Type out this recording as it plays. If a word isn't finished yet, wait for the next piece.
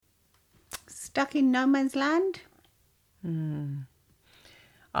stuck in no man's land?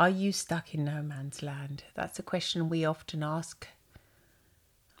 Are you stuck in no man's land? That's a question we often ask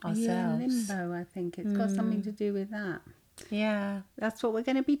ourselves. Yeah, limbo, I think. It's got something to do with that. Yeah. That's what we're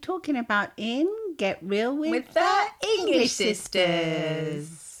going to be talking about in Get Real with the English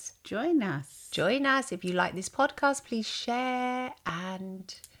Sisters. Join us. Join us. If you like this podcast, please share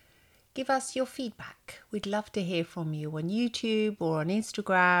and give us your feedback. We'd love to hear from you on YouTube or on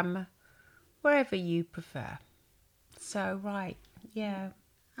Instagram, wherever you prefer. So, right, yeah.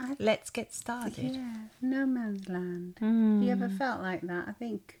 Let's get started. Yeah, no man's land. Have you ever felt like that? I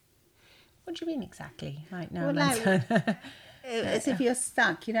think. What do you mean exactly? Like no Well, man's like, land? as if you're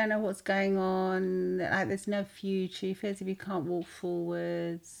stuck. You don't know what's going on. Like there's no future. You feel as if you can't walk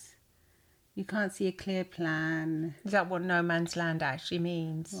forwards. You can't see a clear plan. Is that what no man's land actually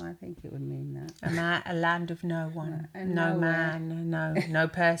means? Well, I think it would mean that. A land of no one, nowhere. man, no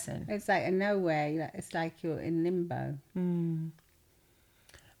person. It's like a nowhere. It's like you're in limbo.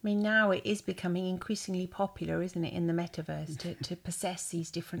 I mean, now it is becoming increasingly popular, isn't it, in the metaverse to possess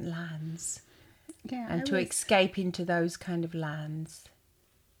these different lands Yeah, and to escape into those kind of lands.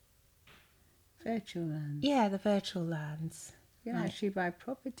 Virtual land. Yeah, the virtual lands. You can actually buy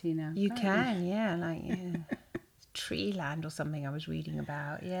property now. You can't can, yeah, like tree land or something I was reading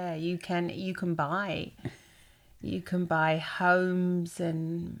about. Yeah, you can buy homes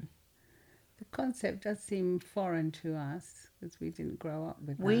and. The concept does seem foreign to us because we didn't grow up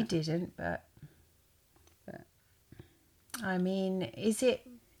with that. We didn't, but I mean, is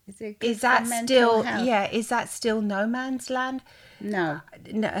that still health? Yeah, is that still no man's land? No,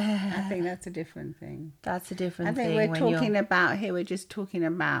 No, I think that's a different thing. that's a different I thing. think we're just talking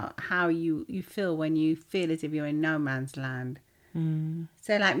about how you feel when you feel as if you're in no man's land.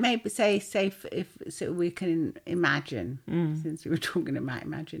 So like maybe say if we can imagine, since we were talking about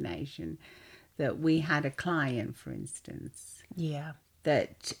imagination, that we had a client, for instance,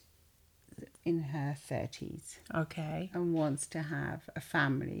 that in her 30s, Okay. and wants to have a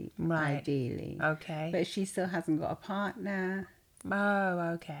family, Right. ideally, Okay. but she still hasn't got a partner, Oh,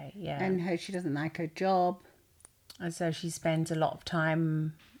 okay. Yeah. and she doesn't like her job. And so she spends a lot of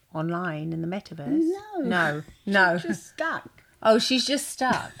time online in the metaverse. No. No. Just stuck. Oh, she's just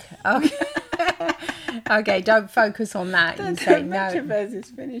stuck. Okay. Okay, don't focus on that. You say no. Metaverse is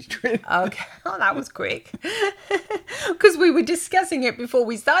finished with. Okay. Oh, that was quick. Because we were discussing it before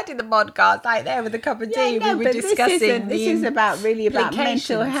we started the podcast, like there with a cup of tea. We were discussing. This is about mental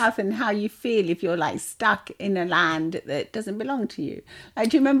implications. health and how you feel if you're like stuck in a land that doesn't belong to you. Like,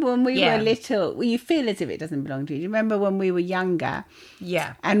 do you remember when we were little? Well, you feel as if it doesn't belong to you. Do you remember when we were younger?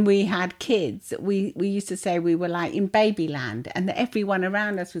 Yeah. And we had kids. We used to say we were like in babyland, and that everyone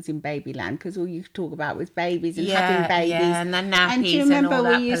around us was in babyland because all you talk about was babies and having babies. Yeah, and the nappies and do you remember and all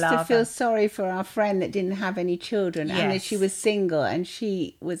that we used to palaver. feel sorry for our friend that didn't have any children, and that Yes. she was single, and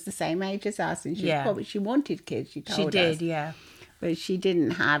she was the same age as us, and she wanted kids. She told us. Yeah. But she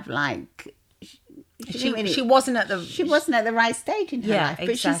didn't have like. She wasn't at the. She wasn't at the right stage in her life.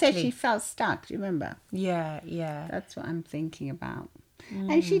 But she said exactly. she felt stuck. Do you remember? Yeah. That's what I'm thinking about.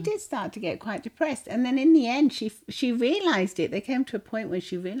 And she did start to get quite depressed. And then in the end, she realised it. They came to a point when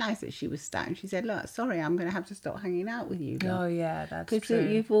she realised that she was stuck. And she said, "Look, sorry, I'm going to have to stop hanging out with you." Oh yeah, that's Because true.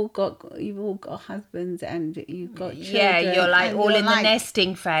 you've all got husbands and you've got children. Yeah, you're like and all you're in the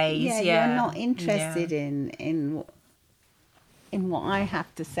nesting phase. Yeah, Yeah, you're not interested in what I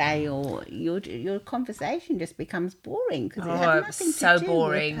have to say, or your conversation just becomes boring because it had nothing to so do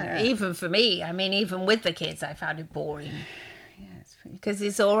boring. with her. Even for me, I mean, even with the kids, I found it boring. Yeah, it's pretty. Because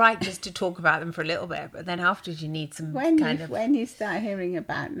it's all right just to talk about them for a little bit, but then afterwards you need some When you start hearing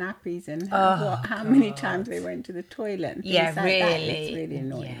about nappies and how many times they went to the toilet and things like that, it's really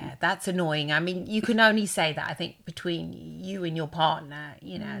annoying. Yeah, that's annoying. I mean, you can only say that, I think, between you and your partner,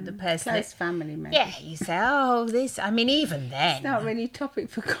 you know, the person. Close family members. Yeah, you say, oh, this. I mean, even then. It's not really a topic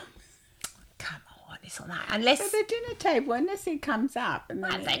for conversation. Come on, it's not that. Unless. At the dinner table, unless it comes up. And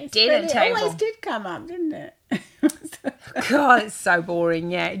then At the it's- dinner but table. It always did come up, didn't it? God, it's so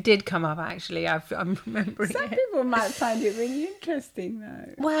boring. Yeah, it did come up, actually. I'm remembering Some it. people might find it really interesting,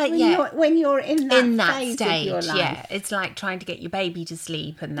 though. Well, yeah. When you're in that phase stage, of your life. yeah, it's like trying to get your baby to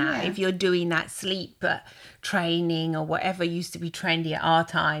sleep and that. Yeah. If you're doing that sleep training or whatever used to be trendy at our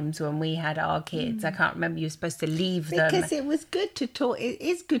times when we had our kids, I can't remember. You were supposed to leave them. Because it was good to talk. It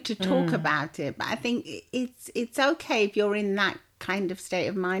is good to talk about it, but I think it's okay if you're in that kind of state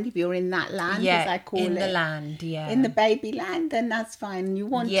of mind, if you're in that land, Yeah, as I call in it, the land, yeah. in the baby land, then that's fine. You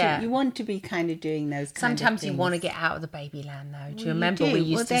want to be kind of doing those kind Sometimes of things. you want to get out of the baby land, though. Do you Well, remember do. we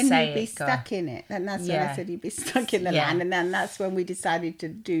used to then say you'd be it? stuck in it, and that's when I said you'd be stuck in the Yeah. land, and then that's when we decided to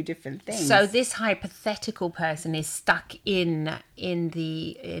do different things. So this hypothetical person is stuck in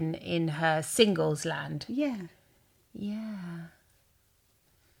her singles land. yeah. Yeah.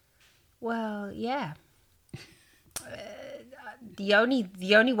 Well, yeah. The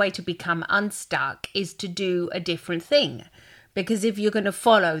only way to become unstuck is to do a different thing, because if you're going to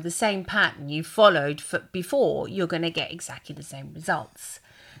follow the same pattern you followed before, you're going to get exactly the same results.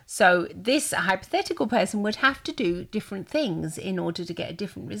 So this hypothetical person would have to do different things in order to get a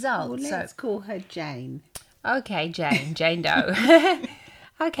different result. Well, let's call her Jane. Okay, Jane Doe.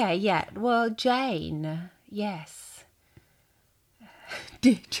 Okay, yeah. Well, Jane, yes.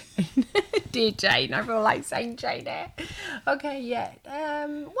 Dear Jane. Dear Jane. I feel like saying Jane there. Okay, yeah. Why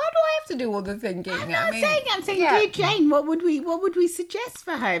do I have to do all the thinking? I'm saying, dear Jane, what would we suggest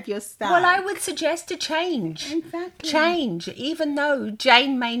for her if you're stuck? Well, I would suggest a change. Exactly. Change, even though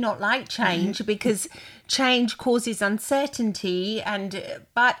Jane may not like change because change causes uncertainty,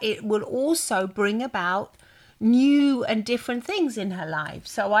 but it will also bring about new and different things in her life.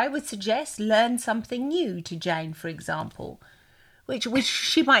 So I would suggest learn something new to Jane, for example. Which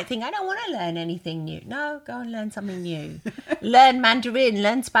she might think, I don't want to learn anything new. No, go and learn something new. Learn Mandarin,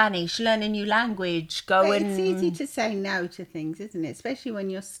 learn Spanish, learn a new language. It's easy to say no to things, isn't it? Especially when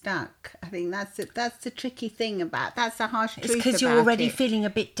you're stuck. I think that's the tricky thing that's the harsh truth. It's because you're already feeling a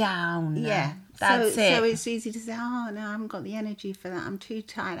bit down. Yeah. That's it. So it's easy to say, oh, no, I haven't got the energy for that. I'm too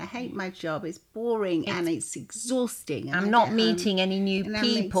tired. I hate my job. It's boring and it's exhausting. And I'm not meeting any new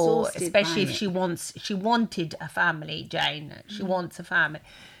people, especially if it. she wanted a family, Jane. She wants a family.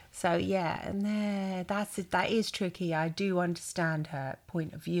 So yeah, and that is tricky. I do understand her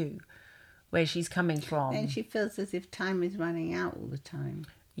point of view, where she's coming from. And she feels as if time is running out all the time.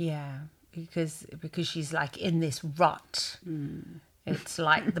 Yeah, because she's like in this rut. It's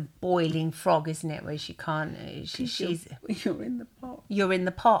like the boiling frog, isn't it? Where she can't. You're in the pot. You're in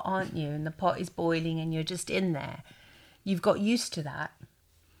the pot, aren't you? And the pot is boiling, and you're just in there. You've got used to that.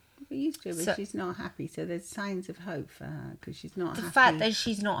 We're used to it, but she's not happy. So there's signs of hope for her because she's not happy. The fact that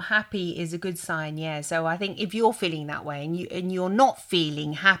she's not happy is a good sign, yeah. So I think if you're feeling that way and you're not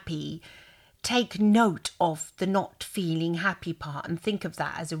feeling happy, take note of the not feeling happy part and think of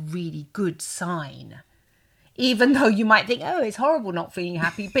that as a really good sign. Even though you might think, oh, it's horrible not feeling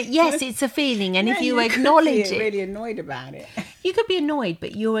happy. But yes, it's a feeling. And if you acknowledge it. Really annoyed about it. You could be annoyed,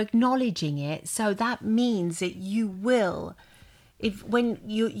 but you're acknowledging it. So that means that you will,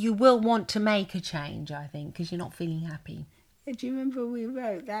 you will want to make a change, I think, because you're not feeling happy. Do you remember we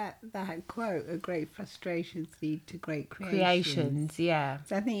wrote that quote, a great frustrations lead to great creations? Creations, yeah.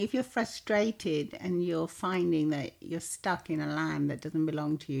 So I think if you're frustrated and you're finding that you're stuck in a land that doesn't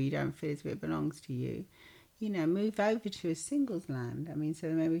belong to you, you don't feel as if it belongs to you, move over to a singles land. I mean, so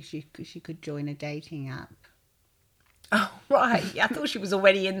maybe she could join a dating app. Oh, right. I thought she was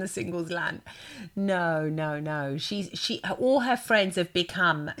already in the singles land. No. She all her friends have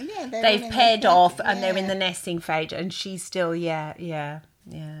become, they've paired off and they're in the nesting phase, and she's still, yeah,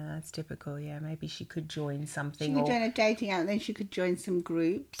 that's typical. Yeah, maybe she could join something. She could join a dating app, and then she could join some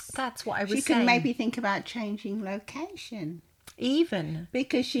groups. That's what I was saying. She could maybe think about changing location. Even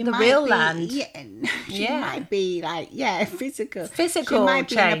because she the might real be, land, she might be like physical. She might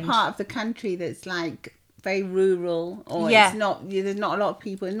be change. in a part of the country that's like very rural, or yeah. it's not. There's not a lot of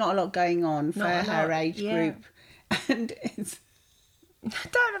people. There's not a lot going on for her age group, and it's. I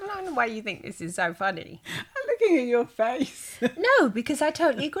don't know why you think this is so funny. I'm looking at your face. No, because I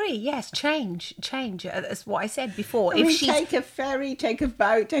totally agree. Yes, change. That's what I said before. Take a ferry, take a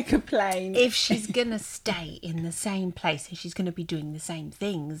boat, take a plane. If she's going to stay in the same place and she's going to be doing the same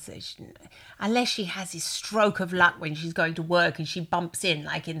things, unless she has this stroke of luck when she's going to work and she bumps in,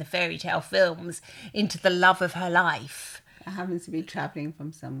 like in the fairy tale films, into the love of her life. That happens to be travelling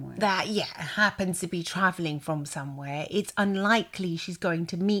from somewhere. It's unlikely she's going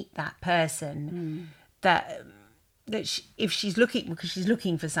to meet that person if she's looking, because she's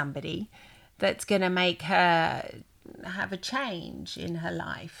looking for somebody that's going to make her have a change in her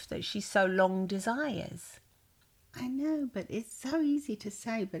life that she so long desires. I know, but it's so easy to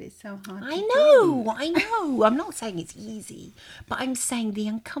say, but it's so hard to do. I know. I'm not saying it's easy, but I'm saying the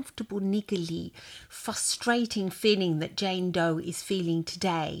uncomfortable, niggly, frustrating feeling that Jane Doe is feeling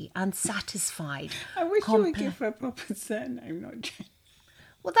today, unsatisfied. I wish you would give her a proper surname, not Jane.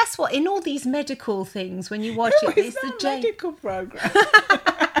 Well, that's what, in all these medical things, when you watch it's the Jane... medical program. What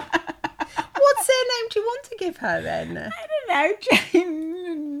surname do you want to give her then? I don't No,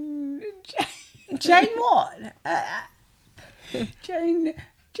 Jane. Jane what?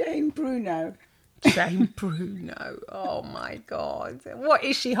 Jane Bruno. Jane Bruno. Oh my God. What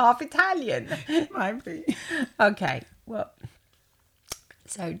is she? Half Italian? Might be. Okay. Well,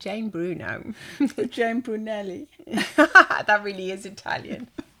 so Jane Bruno. Jane Brunelli. That really is Italian.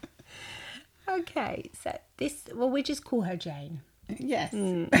 Okay. So we just call her Jane. Yes.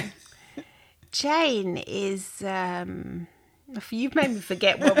 Jane is, you've made me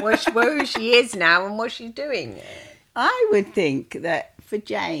forget where she is now and what she's doing. I would think that for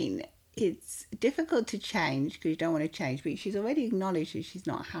Jane, it's difficult to change because you don't want to change, but she's already acknowledged that she's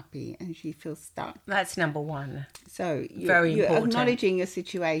not happy and she feels stuck. That's number one. So Very important. Acknowledging your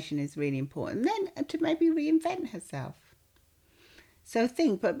situation is really important. Then to maybe reinvent herself. So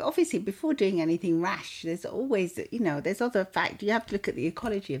but obviously before doing anything rash, there's always, there's other factors. You have to look at the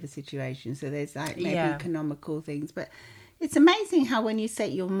ecology of a situation. So there's like maybe economical things, but it's amazing how when you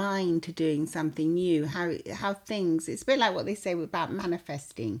set your mind to doing something new, how things, it's a bit like what they say about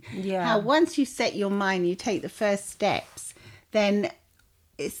manifesting. Yeah. How once you set your mind, you take the first steps, then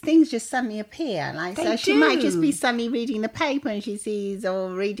things just suddenly appear. Like They so she do. might just be suddenly reading the paper and she sees,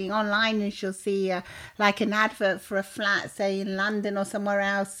 or reading online and she'll see like an advert for a flat, say in London or somewhere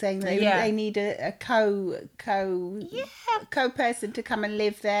else, saying they need a co-person to come and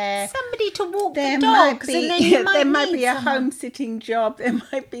live there. Somebody to walk There the might dogs, be, and then you might there might need be a someone. home sitting job. There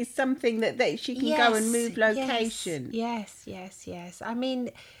might be something that she can go and move location. Yes. I mean,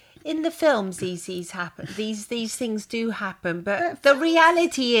 in the films, these things happen. These things do happen, but the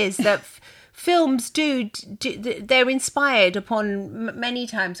reality is that films do. They're inspired upon many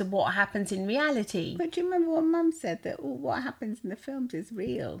times of what happens in reality. But do you remember what Mum said, that what happens in the films is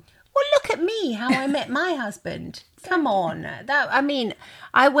real? Well, look at me, how I met my husband. Come on.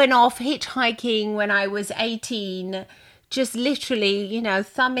 I went off hitchhiking when I was 18, just literally,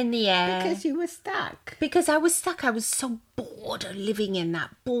 thumb in the air. Because you were stuck. Because I was stuck. I was so bored of living in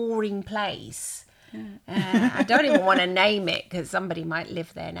that boring place. I don't even want to name it because somebody might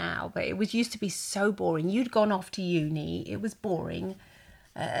live there now, but it used to be so boring. You'd gone off to uni. It was boring.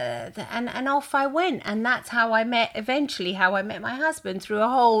 And off I went, and that's how I met my husband, through a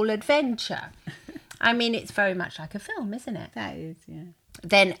whole adventure. I mean, it's very much like a film, isn't it? That is, yeah.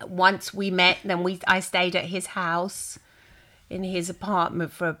 Then once we met, I stayed at his house, in his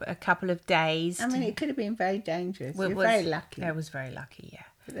apartment for a couple of days. I mean, it could have been very dangerous. You're very lucky. I was very lucky, yeah.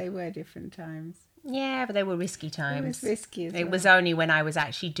 But they were different times. Yeah, but they were risky times. It was risky as well. It was only when I was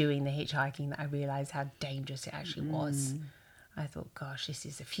actually doing the hitchhiking that I realised how dangerous it actually was. I thought, gosh, this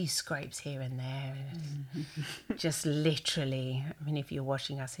is a few scrapes here and there. Just literally. I mean, if you're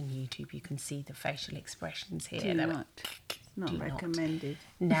watching us on YouTube, you can see the facial expressions here. Not recommended.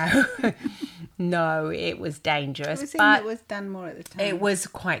 No. No, it was dangerous. It was but it was done more at the time. it was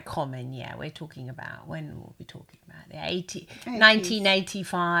quite common, yeah. We're talking about, when were we talking about?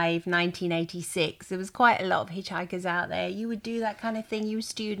 1985, 1986. There was quite a lot of hitchhikers out there. You would do that kind of thing. You were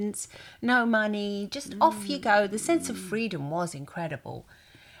students, no money, just off you go. The sense of freedom was incredible.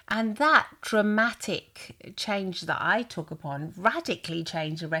 And that dramatic change that I took upon radically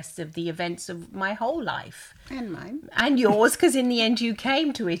changed the rest of the events of my whole life. And mine. And yours, because in the end you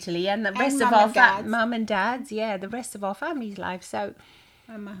came to Italy, and the rest of our mum and dad's, the rest of our family's life. So,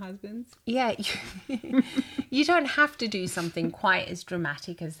 And my husband's. yeah, you don't have to do something quite as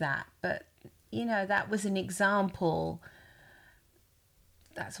dramatic as that. But, that was an example.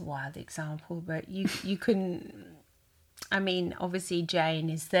 That's a wild example, but you can... I mean, obviously Jane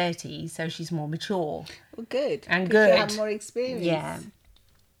is 30, so she's more mature. Well, good. And 'cause good. You have more experience. Yeah.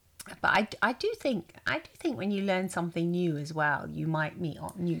 But I do think when you learn something new as well, you might meet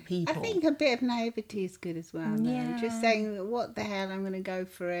new people. I think a bit of naivety is good as well. Yeah. Just saying, what the hell, I'm going to go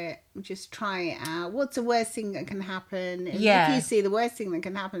for it. Just try it out. What's the worst thing that can happen? And Yeah. if you see the worst thing that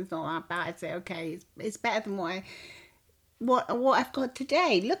can happen is not that bad, I'd say, okay, it's better than what I've got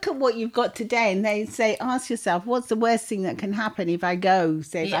today. Look at what you've got today, and they say, ask yourself, what's the worst thing that can happen if I go?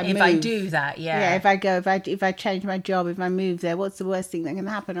 Say if I move. If I do that, yeah. If I go, if I change my job, if I move there, what's the worst thing that can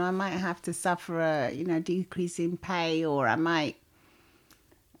happen? Or I might have to suffer a decrease in pay, or I might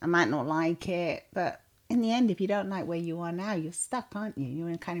not like it. But in the end, if you don't like where you are now, you're stuck, aren't you?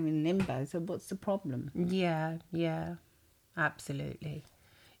 You're kind of in limbo. So what's the problem? Yeah, absolutely.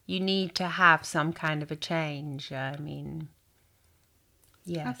 You need to have some kind of a change. I mean,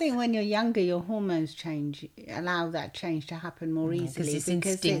 Yes. I think when you're younger, your hormones change, allow that change to happen more easily it's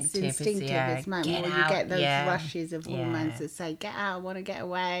instinctive, It's much get more. You out, get those yeah, rushes of hormones yeah. that say, "Get out! I want to get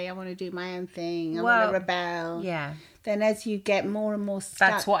away! I want to do my own thing! I Well, want to rebel!" Yeah, Then, as you get more and more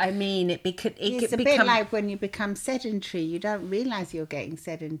stuck, that's what I mean. It's it's a bit like when you become sedentary. You don't realize you're getting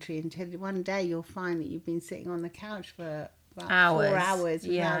sedentary until one day you'll find that you've been sitting on the couch for about 4 hours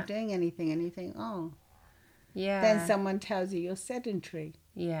without doing anything, and you think, "Oh." Yeah. Then someone tells you you're sedentary.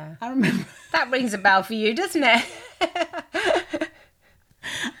 Yeah. I remember. That rings a bell for you, doesn't it?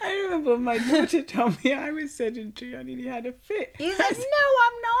 I remember when my daughter told me I was sedentary. I nearly had a fit. You said, "No,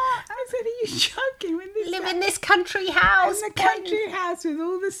 I'm not. I said, "Are you joking with this? Live in this country house. In the country house with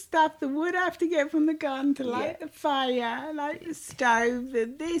all the stuff, the wood I have to get from the garden to light the fire, like the stove,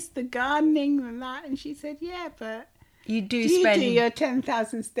 the gardening and that." And she said, "Yeah, but You do you spend do your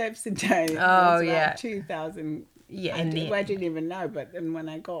 10,000 steps a day." Oh, It was yeah. about 2,000. Yeah, I didn't even know, but then when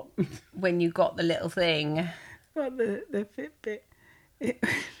I got when you got the little thing. the Fitbit,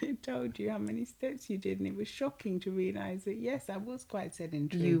 it told you how many steps you did, and it was shocking to realise that, yes, I was quite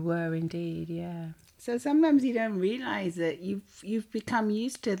sedentary. You were indeed, yeah. So sometimes you don't realise that you've become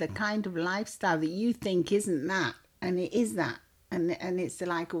used to the kind of lifestyle that you think isn't that, and it is that, and it's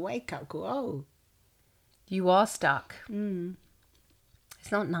like a wake up call. Oh, You are stuck.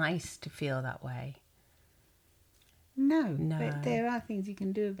 It's not nice to feel that way. no, but there are things you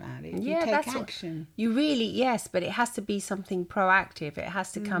can do about it. Yeah, you take that's what- action. You really, yes, but it has to be something proactive. It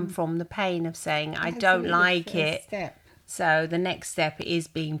has to come from the pain of saying, I It has to don't be the like first it. Step. So the next step is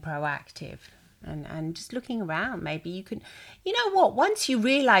being proactive and just looking around. Maybe you can, you know what, once you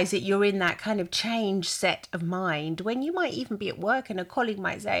realise that you're in that kind of change set of mind, when you might even be at work and a colleague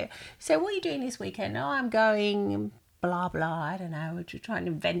might say, "So what are you doing this weekend?" "Oh, I'm going blah, blah, I don't know, we're trying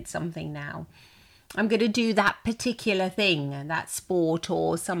to invent something now. I'm going to do that particular thing and that sport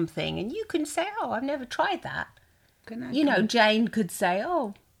or something." And you can say, "Oh, I've never tried that." You know, Jane could say,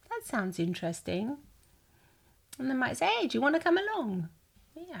 "Oh, that sounds interesting." And they might say, "Hey, do you want to come along?"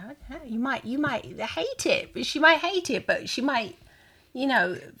 Yeah, you might hate it, but she might hate it, but she might, you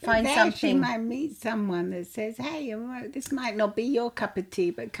know, find She something. might meet someone that says, "Hey, this might not be your cup of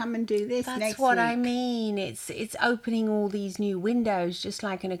tea, but come and do this next week." That's what I mean. It's opening all these new windows, just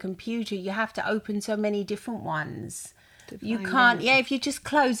like in a computer. You have to open so many different ones. You find can't. out. Yeah, if you're just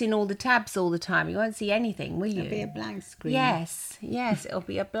closing all the tabs all the time, you won't see anything, will you? It'll be a blank screen. Yes, it'll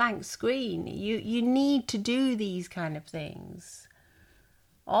be a blank screen. You need to do these kind of things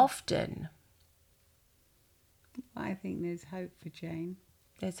often. I think there's hope for Jane.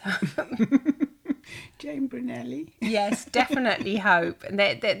 There's Jane Brunelli. yes, definitely hope. And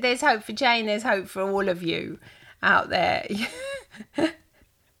there's hope for Jane. There's hope for all of you out there.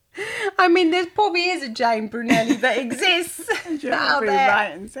 I mean, there probably is a Jane Brunelli that exists She'll out be there.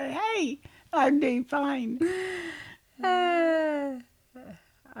 right and say, "Hey, I'm doing fine." I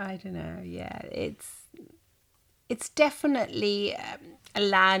don't know. Yeah, it's definitely a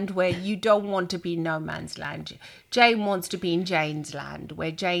land where you don't want to be no man's land. Jane wants to be in Jane's land,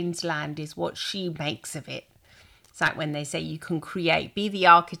 where Jane's land is what she makes of it. It's like when they say you can be the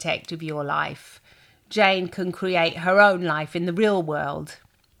architect of your life. Jane can create her own life in the real world,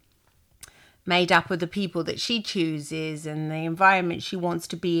 made up of the people that she chooses and the environment she wants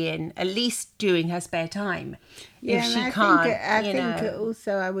to be in, at least during her spare time. If she can't, I think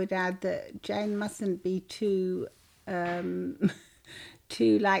also I would add that Jane mustn't be too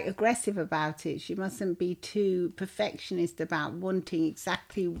like aggressive about it. She mustn't be too perfectionist about wanting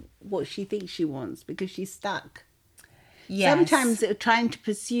exactly what she thinks she wants, because she's stuck. Yes. Sometimes trying to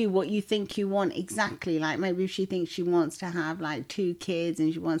pursue what you think you want exactly, like maybe if she thinks she wants to have like 2 kids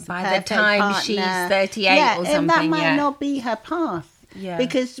and she wants By a the perfect time partner, she's 38 or and that something, might yeah. not be her path. Yeah.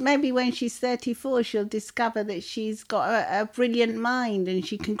 Because maybe when she's 34, she'll discover that she's got a brilliant mind and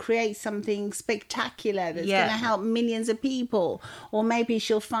she can create something spectacular that's Yeah. going to help millions of people. Or maybe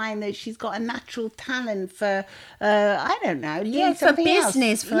she'll find that she's got a natural talent for, I don't know, doing Yeah, for something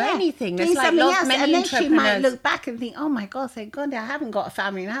business, else. for anything. There's Doing like something lots, else. many And then she might entrepreneurs. look back and think, "Oh my God, thank God I haven't got a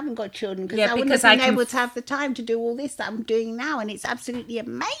family and I haven't got children, because Yeah, I wouldn't because have I been can able to have the time to do all this that I'm doing now, and it's absolutely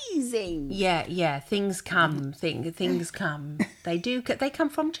amazing." Yeah, things come. Things come. They do. They come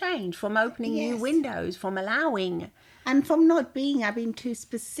from change, from opening new Yes. windows, from allowing And from not having too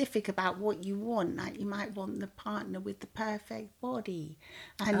specific about what you want, like you might want the partner with the perfect body,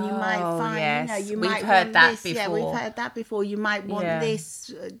 and you might find, yes. you We've might heard want that this. before. Yeah, we've heard that before. You might want Yeah.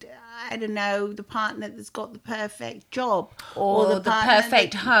 this. I don't know, the partner that's got the perfect job, or the partner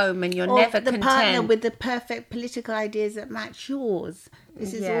perfect home, and you're or never the content. partner with the perfect political ideas that match yours.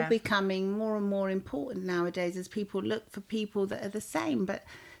 This is all Yeah. becoming more and more important nowadays as people look for people that are the same. But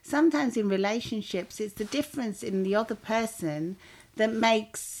sometimes in relationships, it's the difference in the other person that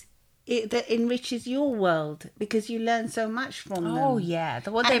makes it, that enriches your world, because you learn so much from them. Oh yeah,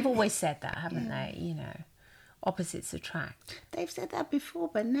 they've always said that, haven't they? Opposites attract. They've said that before,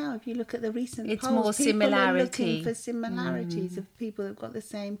 but now if you look at the recent It's polls, more people are looking similarity. for similarities of people who've got the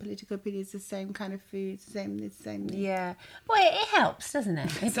same political opinions, the same kind of foods, the same. Yeah. Well, it helps, doesn't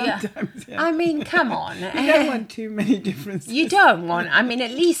it? Sometimes, yeah. I mean, come on. You don't want too many differences. You don't want. I mean, at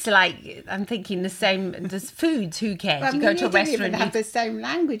least I'm thinking the same. There's foods. Who cares? Well, you go to a didn't even restaurant. have the same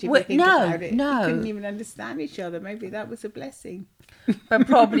language. If Well, you think no, about it. no. You couldn't even understand each other. Maybe that was a blessing. But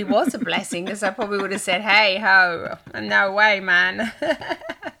probably was a blessing, because I probably would have said, "Hey ho, no way, man."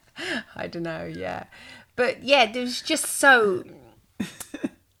 I don't know. Yeah, but yeah, there was just so.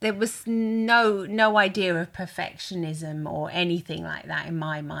 There was no idea of perfectionism or anything like that in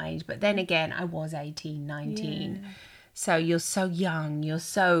my mind. But then again, I was 18, 19. Yeah. So you're so young. You're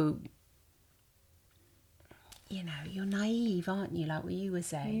so, you're naive, aren't you? Like what you were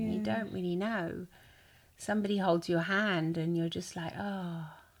saying. Yeah. You don't really know. Somebody holds your hand and you're just like, oh,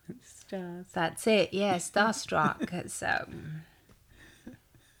 Stars. that's it. Yeah, starstruck.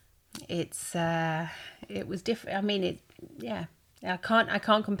 It was different. I mean, I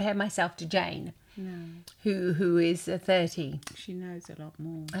can't compare myself to Jane, No, who is 30. she knows a lot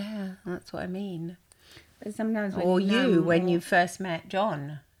more. Yeah, that's what I mean. But sometimes when Or you, when more- you first met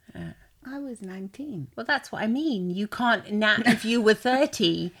John. I was 19. Well, that's what I mean. You can't now. If you were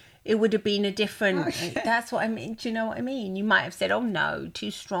 30, it would have been a different. Oh, yeah. That's what I mean. Do you know what I mean? You might have said, "Oh no,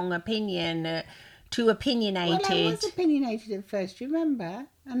 too strong opinion, too opinionated." Well, I was opinionated at first, you remember?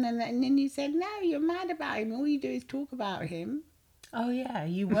 And then you said, no, you're mad about him. All you do is talk about him. Oh yeah,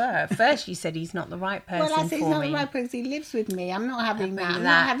 you were. First, you said he's not the right person Well, I said for he's not me. the right person. He lives with me. I'm not having that. I'm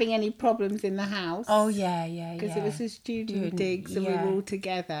that. not having any problems in the house. Oh yeah, yeah, Because yeah. it was a student Student, dig, so we yeah. were all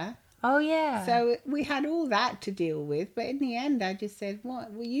together. Oh yeah. So we had all that to deal with. But in the end, I just said,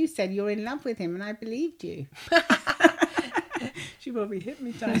 what? Well, you said you're in love with him, and I believed you. She probably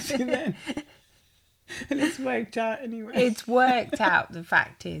hypnotised you then. And it's worked out anyway. It's worked out. The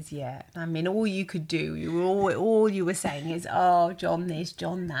fact is, yeah. I mean, all you could do, all you were saying is, "Oh, John this,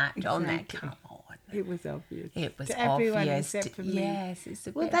 John that, John Exactly. that." Come on. It was obvious. It was to everyone obvious. except for me. Yes, it's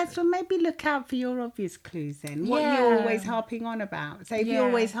a Well, bit. that's what, maybe look out for your obvious clues then. What Yeah. you're always harping on about. So if Yeah. you're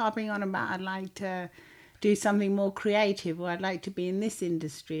always harping on about, I'd like to do something more creative, or I'd like to be in this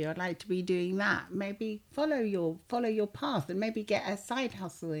industry, or I'd like to be doing that. Maybe follow your path, and maybe get a side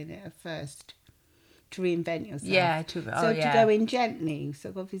hustle in it at first to reinvent yourself. Yeah, so yeah. to go in gently.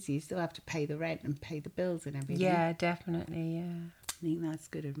 So obviously you still have to pay the rent and pay the bills and everything. Yeah, definitely. Yeah. I think that's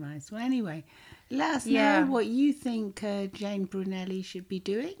good advice. Well, anyway, let us Yeah. know what you think Jane Brunelli should be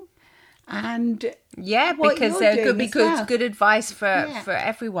doing, and Yeah, what because you're there doing could be as well. good advice for, Yeah. for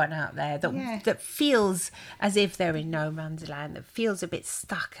everyone out there that Yeah. that feels as if they're in no man's land, that feels a bit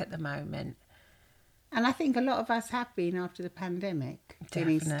stuck at the moment. And I think a lot of us have been after the pandemic,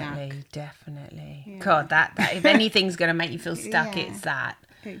 feeling Definitely, stuck. definitely. Yeah. God, that if anything's going to make you feel stuck, Yeah. it's that.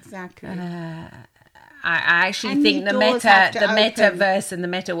 Exactly. I actually And think new the doors have to open. metaverse and the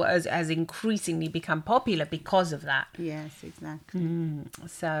meta has increasingly become popular because of that. Yes, exactly.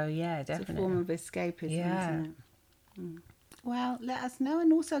 So yeah, It's a definitely. form of escapism, Yeah. isn't it? Well, let us know,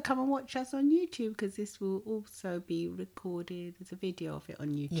 and also come and watch us on YouTube, because this will also be recorded. There's a video of it on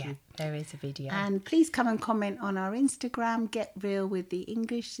YouTube. Yeah, there is a video. And please come and comment on our Instagram, Get Real with the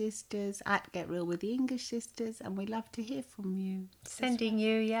English Sisters, at Get Real with the English Sisters, and we love to hear from you. Sending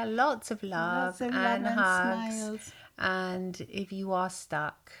you, lots of love, Lots of and love and hugs. smiles. And if you are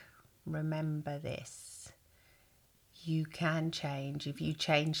stuck, remember this. You can change if you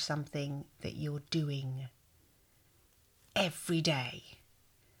change something that you're doing every day.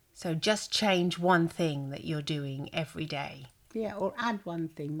 So just change one thing that you're doing every day. Yeah, or add one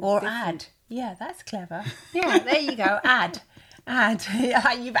thing. that's Or different. add. Yeah, that's clever. Yeah, there you go. Add.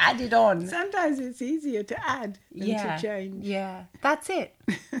 You've added on. Sometimes it's easier to add than to change. Yeah, that's it.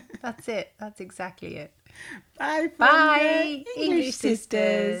 That's it. That's exactly it. Bye, from Bye, the English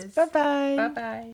sisters. Bye-bye. Bye-bye.